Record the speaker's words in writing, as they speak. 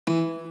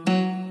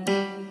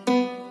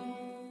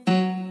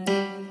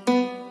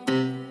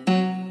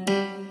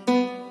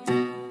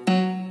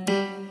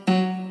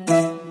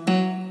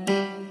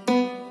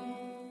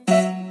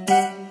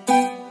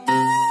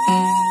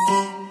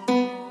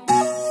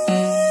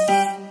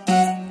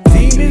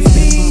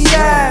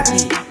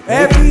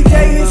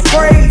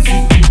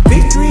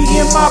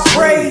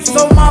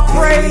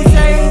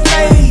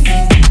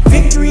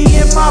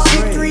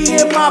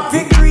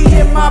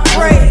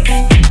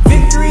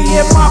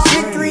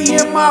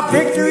my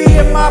victory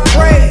and my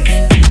praise.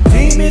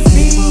 Demons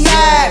be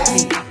at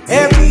me,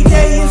 every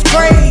day is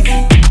crazy.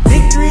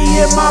 Victory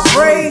in my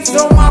praise,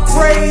 so my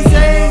praise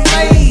ain't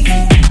lazy.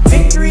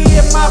 Victory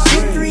in my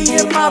victory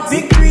in my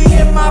victory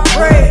in my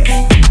praise.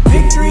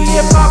 Victory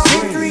in my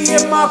victory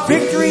in my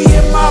victory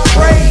in my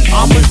praise.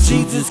 I'm a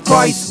Jesus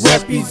Christ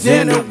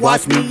representative.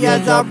 Watch me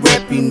as I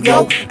rep him,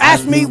 yo.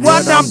 Ask me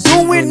what I'm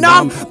doing,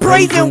 I'm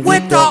praising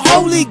with the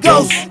Holy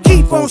Ghost.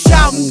 Keep on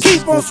shouting,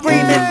 keep on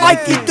screaming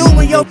like you do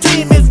when your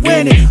team is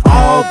winning.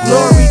 All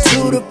glory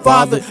to the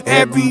Father,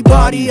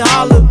 everybody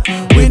holler.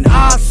 When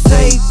I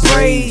say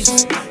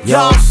praise,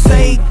 y'all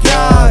say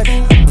God.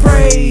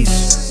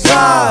 Praise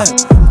God,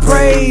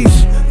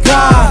 praise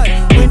God.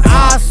 When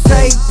I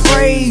say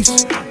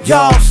praise,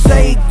 y'all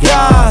say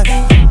God.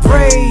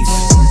 Praise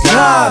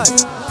God,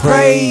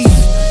 praise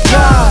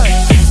God.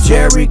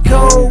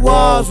 Jericho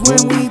walls,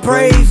 when we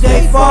praise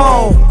they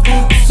fall.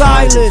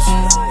 Silas,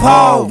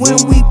 Paul, when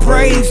we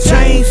praise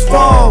chains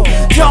fall.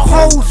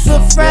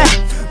 Jehoshaphat,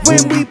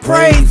 when we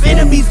praise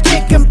enemies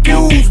get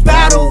confused.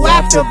 Battle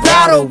after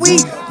battle we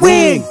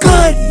win,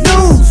 good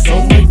news.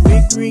 So much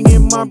victory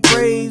in my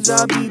praise,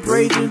 I'll be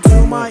praising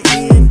to my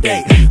end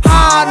day.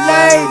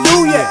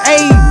 Hallelujah,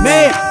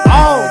 amen,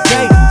 all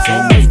day.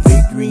 So much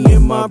victory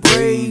in my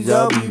praise,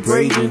 I'll be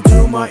praising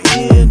to my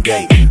end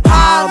day.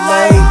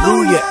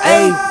 Hallelujah,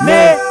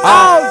 amen,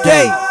 all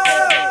day.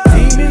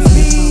 Demons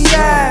be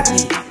at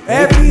me,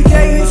 every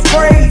day is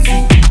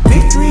crazy.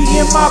 Victory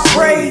in my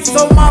praise,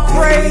 so my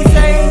praise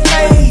ain't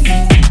lazy.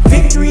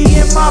 Victory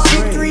in my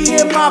victory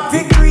in my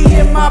victory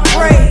in my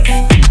praise.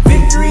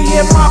 Victory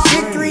in my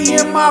victory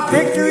in my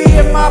victory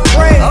in my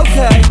praise.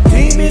 Okay.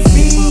 Demons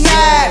be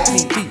at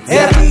me,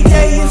 every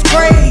day is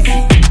crazy.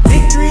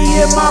 Victory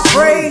in my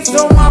praise,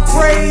 so my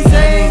praise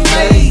ain't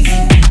lazy.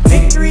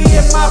 Victory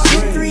in my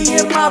victory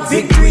in my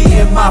victory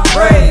in my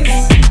praise.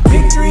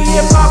 Victory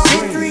in my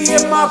victory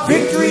in my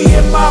victory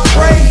in my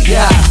praise.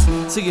 Yeah.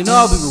 So you know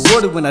I'll be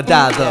rewarded when I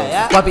die though.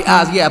 Wipe your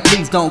eyes, yeah,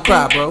 please don't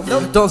cry, bro.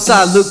 Don't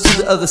side look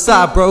to the other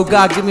side, bro.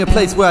 God give me a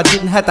place where I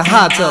didn't have to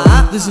hide, so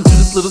listen to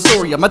this little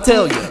story, I'ma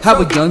tell you how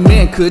a young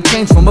man could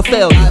change from a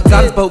failure.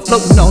 Got his boat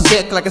floating on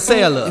deck like a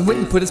sailor, and went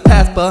and put his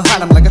past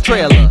behind him like a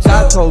trailer.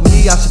 God told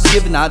me I should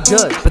forgive and not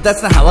judge, but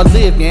that's not how I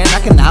live, man, I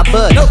cannot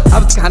budge. I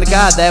was the kind of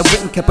guy that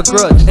went and kept a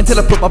grudge, until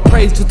I put my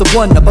praise to the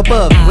one up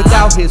above.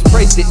 Without his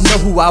praise, didn't know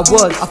who I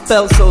was. I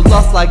felt so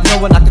lost, like no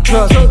one I could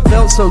trust.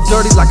 Felt so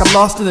dirty, like I'm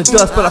lost in the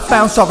dust, but I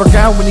found solid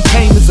ground when he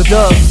came as a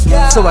dove.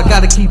 So I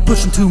gotta keep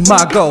pushing to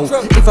my goal.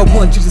 If I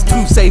want Jesus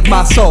to save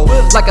my soul,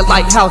 like a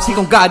lighthouse, he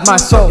gon' guide my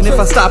soul. And if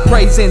I stop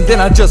praising, then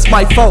I just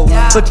might fold.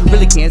 But you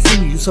really can't see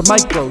me, you some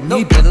micro.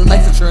 Need better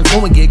life insurance,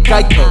 go and get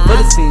Geico. But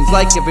it seems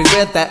like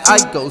everywhere that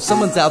I go,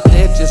 someone's out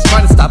there just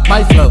trying to stop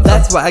my flow.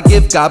 That's why I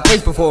give God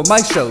praise before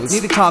my shows.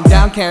 Need to calm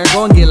down, Karen,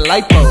 go and get a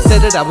lipo. Said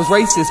that I was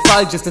racist,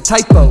 probably just a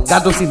typo.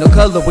 God don't see no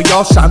color, we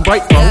all shine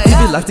bright, bro. Give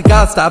your life to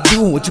God, stop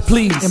doing what you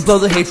please, and blow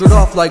the hatred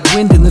off like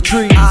wind in the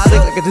trees. Sick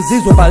like a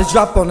disease, we're about to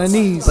drop on our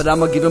knees, but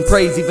I'ma give him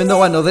praise even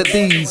though I know that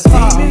these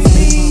demons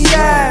be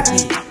at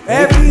me,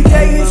 every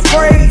day is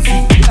crazy.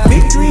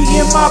 Victory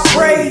in my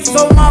praise,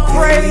 so my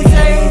praise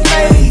ain't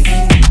lazy.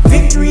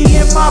 Victory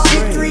in my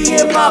victory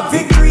in my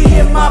victory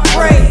in my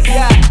praise.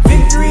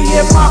 Victory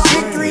in my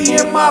victory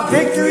in my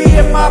victory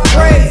in my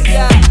praise.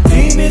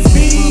 Demons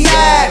be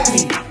at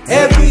me,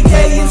 every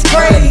day is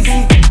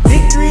crazy.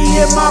 Victory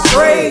in my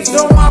praise,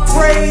 so my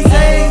praise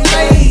ain't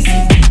lazy.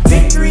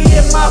 Victory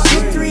in my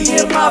victory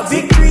in my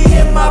victory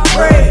in my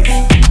praise.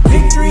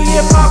 Victory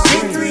in my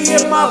victory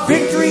in my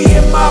victory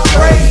in my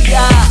praise.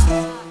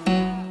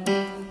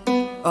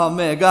 Oh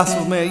man,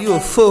 gospel man, you a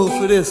fool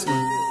for this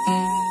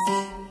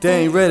one.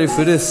 They ain't ready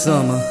for this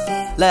summer.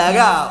 Lag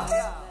out.